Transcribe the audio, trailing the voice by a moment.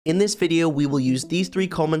In this video, we will use these 3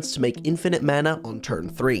 commons to make infinite mana on turn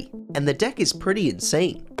 3, and the deck is pretty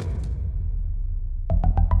insane.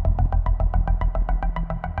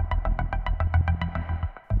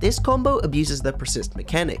 This combo abuses the persist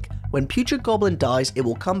mechanic. When Putrid Goblin dies, it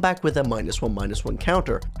will come back with a -1/-1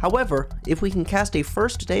 counter. However, if we can cast a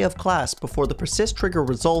first day of class before the persist trigger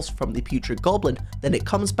resolves from the Putrid Goblin, then it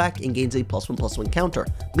comes back and gains a +1/+1 counter,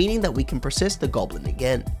 meaning that we can persist the Goblin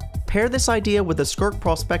again. Pair this idea with a Skirk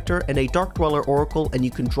Prospector and a Dark Dweller Oracle and you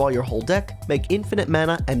can draw your whole deck, make infinite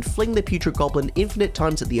mana, and fling the Putrid Goblin infinite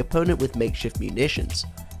times at the opponent with makeshift munitions.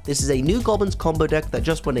 This is a new Goblins combo deck that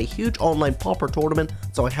just won a huge online Pauper tournament,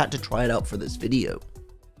 so I had to try it out for this video.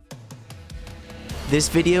 This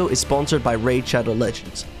video is sponsored by Raid Shadow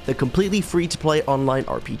Legends, the completely free-to-play online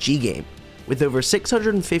RPG game. With over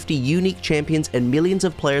 650 unique champions and millions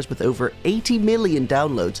of players with over 80 million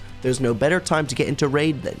downloads, there's no better time to get into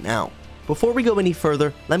Raid than now. Before we go any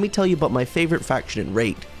further, let me tell you about my favorite faction in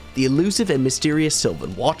Raid, the elusive and mysterious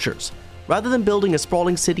Sylvan Watchers. Rather than building a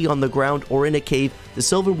sprawling city on the ground or in a cave, the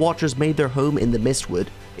Sylvan Watchers made their home in the Mistwood,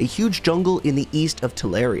 a huge jungle in the east of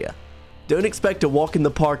Teleria. Don't expect a walk in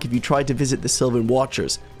the park if you try to visit the Sylvan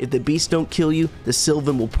Watchers. If the beasts don't kill you, the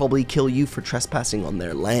Sylvan will probably kill you for trespassing on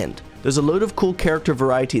their land. There's a load of cool character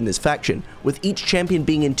variety in this faction, with each champion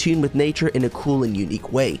being in tune with nature in a cool and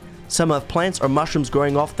unique way. Some have plants or mushrooms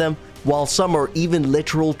growing off them, while some are even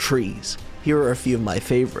literal trees. Here are a few of my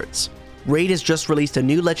favorites. Raid has just released a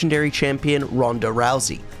new legendary champion, Ronda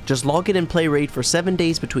Rousey. Just log in and play Raid for 7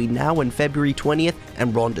 days between now and February 20th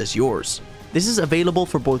and Ronda's yours. This is available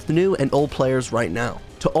for both new and old players right now.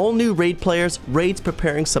 To all new Raid players, Raid's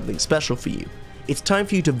preparing something special for you. It's time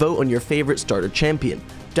for you to vote on your favorite starter champion.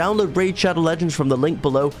 Download Raid Shadow Legends from the link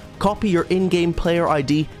below, copy your in-game player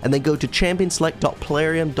ID, and then go to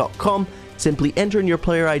championselect.plarium.com, simply enter in your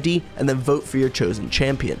player ID, and then vote for your chosen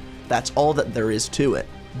champion. That's all that there is to it.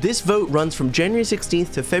 This vote runs from January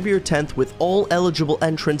 16th to February 10th, with all eligible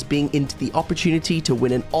entrants being into the opportunity to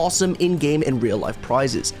win an awesome in-game and real-life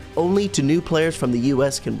prizes. Only to new players from the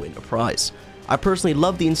US can win a prize. I personally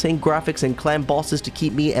love the insane graphics and clan bosses to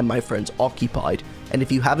keep me and my friends occupied. And if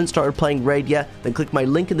you haven't started playing Raid yet, then click my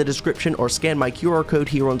link in the description or scan my QR code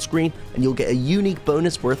here on screen and you'll get a unique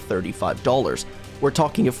bonus worth $35. We're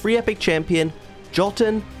talking a free epic champion,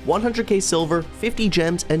 Jotun, 100k silver, 50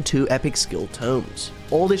 gems, and 2 epic skill tomes.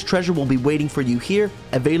 All this treasure will be waiting for you here,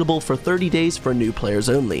 available for 30 days for new players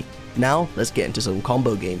only. Now, let's get into some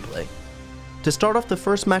combo gameplay. To start off the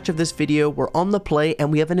first match of this video, we're on the play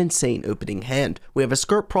and we have an insane opening hand. We have a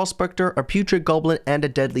Skirk Prospector, a Putrid Goblin, and a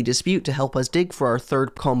Deadly Dispute to help us dig for our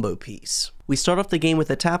third combo piece. We start off the game with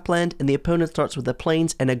a tap land, and the opponent starts with a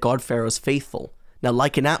Plains and a Godpharaoh's Faithful. Now,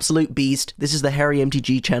 like an absolute beast, this is the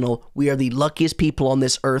HarryMTG channel. We are the luckiest people on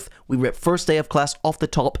this earth. We rip first day of class off the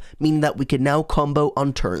top, meaning that we can now combo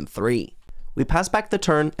on turn 3. We pass back the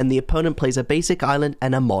turn, and the opponent plays a basic island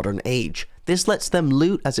and a modern age. This lets them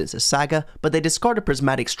loot as it's a saga, but they discard a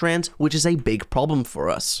Prismatic Strands, which is a big problem for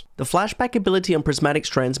us. The flashback ability on Prismatic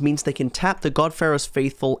Strands means they can tap the Godpharaoh's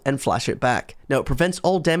Faithful and flash it back. Now, it prevents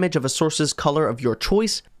all damage of a source's color of your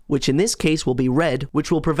choice, which in this case will be red,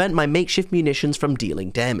 which will prevent my makeshift munitions from dealing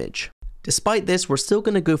damage. Despite this, we're still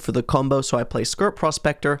going to go for the combo, so I play Skirk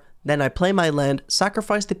Prospector, then I play my land,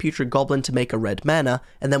 sacrifice the Putrid Goblin to make a red mana,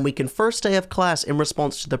 and then we can first day of class in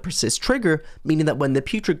response to the persist trigger, meaning that when the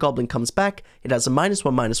Putrid Goblin comes back, it has a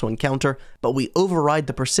 -1/-1 counter, but we override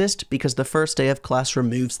the persist because the first day of class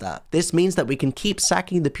removes that. This means that we can keep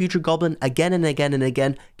sacking the Putrid Goblin again and again and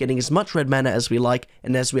again, getting as much red mana as we like,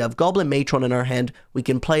 and as we have Goblin Matron in our hand, we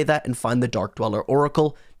can play that and find the Dark Dweller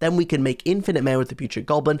Oracle, then we can make infinite mana with the Putrid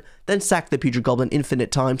Goblin, then sack the Putrid Goblin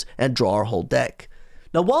infinite times and draw our whole deck.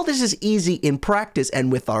 Now, while this is easy in practice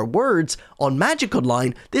and with our words, on Magic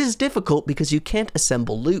Online, this is difficult because you can't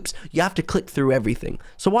assemble loops. You have to click through everything.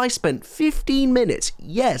 So I spent 15 minutes,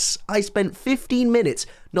 yes, I spent 15 minutes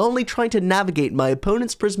not only trying to navigate my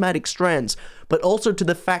opponent's Prismatic Strands, but also to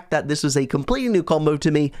the fact that this was a completely new combo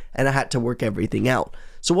to me and I had to work everything out.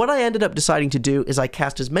 So what I ended up deciding to do is I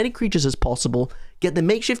cast as many creatures as possible, get the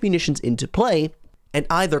makeshift munitions into play, and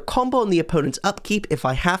either combo on the opponent's upkeep if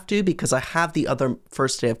I have to because I have the other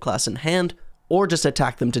first day of class in hand, or just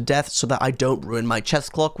attack them to death so that I don't ruin my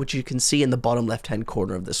chest clock, which you can see in the bottom left hand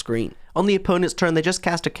corner of the screen. On the opponent's turn, they just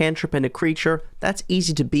cast a cantrip and a creature. That's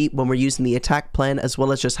easy to beat when we're using the attack plan, as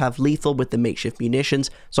well as just have lethal with the makeshift munitions,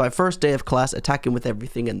 so I first day of class attacking with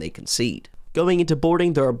everything and they concede. Going into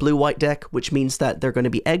boarding, they're a blue-white deck, which means that they're going to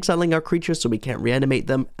be exiling our creatures so we can't reanimate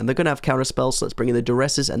them, and they're going to have counterspells, so let's bring in the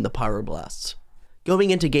Duresses and the Pyroblasts.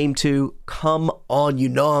 Going into game 2, come on, you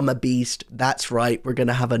know I'm a beast. That's right, we're going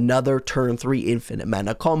to have another turn 3 infinite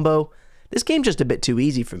mana combo. This game's just a bit too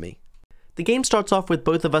easy for me. The game starts off with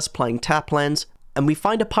both of us playing tap lands, and we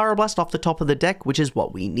find a Pyroblast off the top of the deck, which is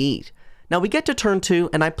what we need. Now we get to turn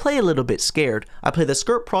 2, and I play a little bit scared. I play the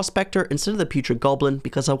Skirt Prospector instead of the Putrid Goblin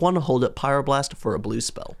because I want to hold up Pyroblast for a blue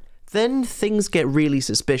spell. Then things get really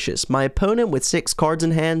suspicious. My opponent with 6 cards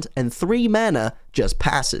in hand and 3 mana just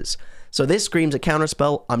passes. So this screams a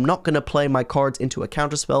counterspell. I'm not going to play my cards into a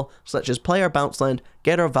counterspell, so let's just play our bounce land,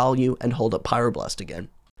 get our value, and hold up Pyroblast again.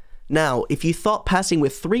 Now, if you thought passing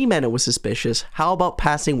with 3 mana was suspicious, how about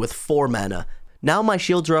passing with 4 mana? Now my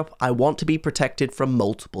shields are up, I want to be protected from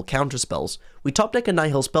multiple counterspells. We top deck a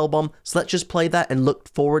Nihil Spellbomb, so let's just play that and look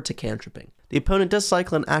forward to cantripping. The opponent does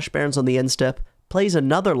cycle an Ash Barrens on the end step, plays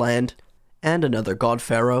another land, and another God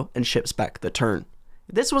Pharaoh, and ships back the turn.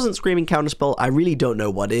 If this wasn't screaming counterspell, I really don't know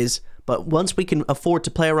what is, but once we can afford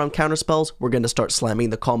to play around counterspells, we're going to start slamming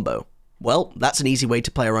the combo. Well, that's an easy way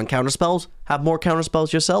to play around counterspells. Have more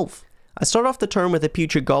counterspells yourself. I start off the turn with a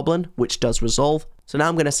Putrid Goblin, which does resolve, so now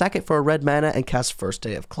I'm going to sack it for a red mana and cast First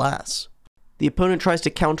Day of Class. The opponent tries to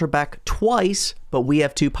counter back twice, but we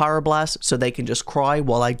have 2 Pyroblasts, so they can just cry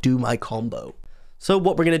while I do my combo. So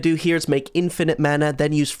what we're going to do here is make infinite mana,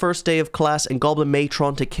 then use First Day of Class and Goblin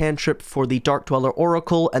Matron to cantrip for the Dark Dweller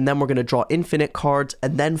Oracle, and then we're going to draw infinite cards,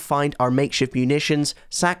 and then find our makeshift munitions,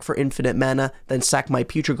 sack for infinite mana, then sack my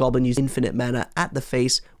Putrid Goblin, use infinite mana at the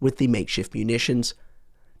face with the makeshift munitions.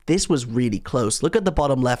 This was really close. Look at the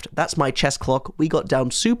bottom left, that's my chess clock. We got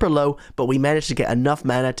down super low, but we managed to get enough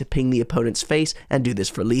mana to ping the opponent's face and do this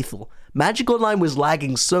for lethal. Magic Online was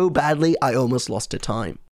lagging so badly, I almost lost to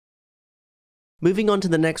time. Moving on to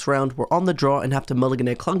the next round, we're on the draw and have to mulligan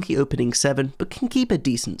a clunky opening 7, but can keep a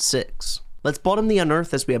decent 6. Let's bottom the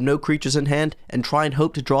Unearth as we have no creatures in hand, and try and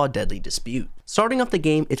hope to draw a Deadly Dispute. Starting off the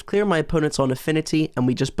game, it's clear my opponent's on Affinity, and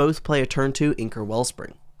we just both play a turn 2 Inker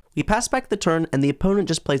Wellspring. We pass back the turn, and the opponent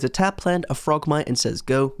just plays a tap land, a Frogmite, and says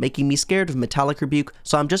go, making me scared of Metallic Rebuke,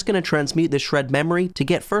 so I'm just going to transmute this Shred Memory to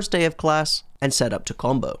get First Day of Class and set up to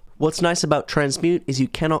combo. What's nice about Transmute is you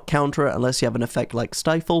cannot counter it unless you have an effect like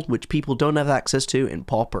Stifle, which people don't have access to in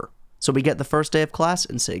Pauper. So we get the First Day of Class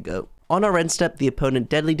and say go. On our end step, the opponent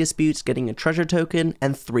Deadly Disputes, getting a treasure token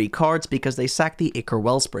and 3 cards because they sack the Ichor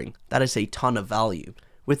Wellspring. That is a ton of value.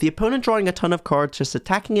 With the opponent drawing a ton of cards, just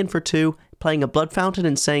attacking in for 2, playing a Blood Fountain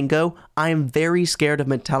and saying go, I am very scared of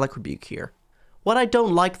Metallic Rebuke here. What I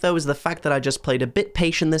don't like though is the fact that I just played a bit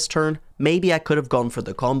patient this turn. Maybe I could have gone for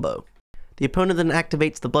the combo. The opponent then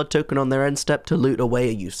activates the blood token on their end step to loot away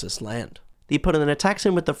a useless land. The opponent then attacks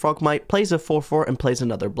him with the Frogmite, plays a 4/4 and plays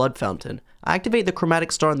another Blood Fountain. I activate the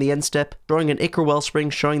Chromatic Star on the end step, drawing an Ichor Wellspring,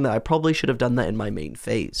 showing that I probably should have done that in my main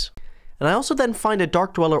phase. And I also then find a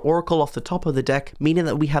Dark Dweller Oracle off the top of the deck, meaning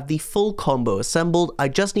that we have the full combo assembled. I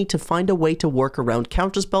just need to find a way to work around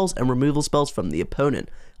counterspells and removal spells from the opponent.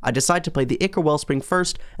 I decide to play the Ichor Wellspring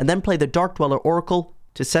first, and then play the Dark Dweller Oracle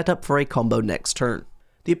to set up for a combo next turn.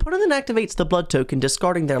 The opponent then activates the blood token,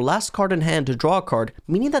 discarding their last card in hand to draw a card,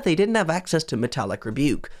 meaning that they didn't have access to Metallic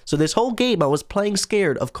Rebuke. So this whole game I was playing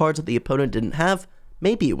scared of cards that the opponent didn't have.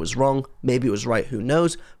 Maybe it was wrong, maybe it was right, who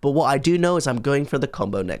knows, but what I do know is I'm going for the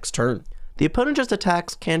combo next turn. The opponent just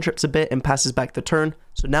attacks, cantrips a bit, and passes back the turn,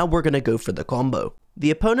 so now we're going to go for the combo.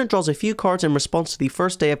 The opponent draws a few cards in response to the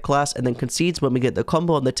First Day of Class and then concedes when we get the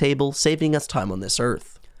combo on the table, saving us time on this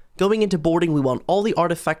earth. Going into boarding, we want all the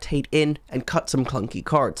artifact hate in and cut some clunky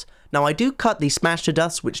cards. Now I do cut the Smash to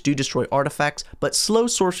Deaths, which do destroy artifacts, but slow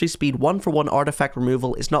sorcery speed 1-for-1 artifact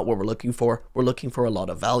removal is not what we're looking for. We're looking for a lot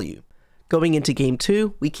of value. Going into game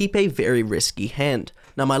 2, we keep a very risky hand.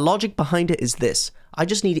 Now my logic behind it is this. I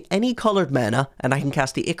just need any colored mana, and I can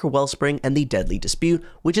cast the Ichor Wellspring and the Deadly Dispute,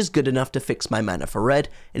 which is good enough to fix my mana for red,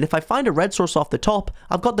 and if I find a red source off the top,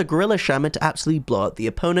 I've got the Gorilla Shaman to absolutely blow out the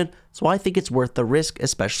opponent, so I think it's worth the risk,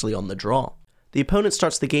 especially on the draw. The opponent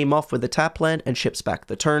starts the game off with a tap land and ships back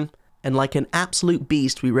the turn, and like an absolute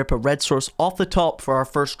beast, we rip a red source off the top for our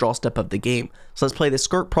first draw step of the game, so let's play the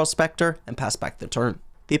Skirt Prospector and pass back the turn.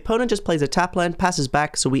 The opponent just plays a tap land, passes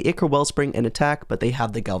back, so we Ichor Wellspring and attack, but they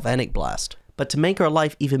have the Galvanic Blast. But to make our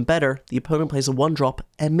life even better, the opponent plays a 1-drop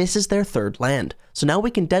and misses their 3rd land. So now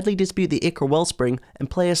we can Deadly Dispute the Ichor Wellspring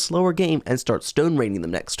and play a slower game and start Stone Raining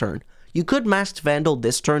them next turn. You could Masked Vandal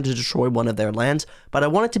this turn to destroy one of their lands, but I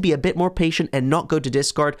wanted to be a bit more patient and not go to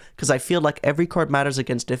discard because I feel like every card matters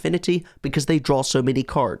against Affinity because they draw so many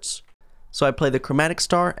cards. So I play the Chromatic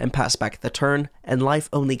Star and pass back the turn, and life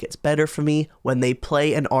only gets better for me when they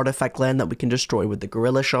play an artifact land that we can destroy with the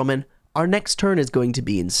Gorilla Shaman. Our next turn is going to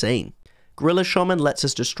be insane. Gorilla Shaman lets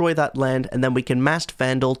us destroy that land, and then we can Masked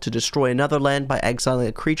Vandal to destroy another land by exiling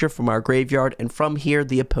a creature from our graveyard, and from here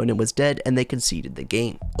the opponent was dead and they conceded the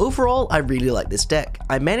game. Overall, I really like this deck.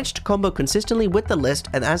 I managed to combo consistently with the list,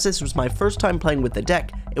 and as this was my first time playing with the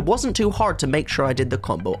deck, it wasn't too hard to make sure I did the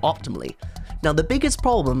combo optimally. Now the biggest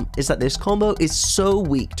problem is that this combo is so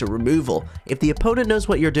weak to removal. If the opponent knows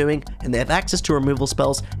what you're doing and they have access to removal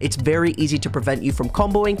spells, it's very easy to prevent you from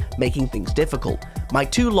comboing, making things difficult. My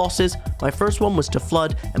 2 losses, my first one was to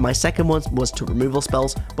Flood and my second one was to removal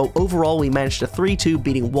spells, but overall we managed to 3-2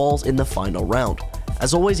 beating Walls in the final round.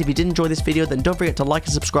 As always, if you did enjoy this video, then don't forget to like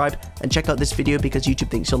and subscribe, and check out this video because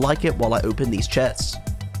YouTube thinks you'll like it while I open these chests.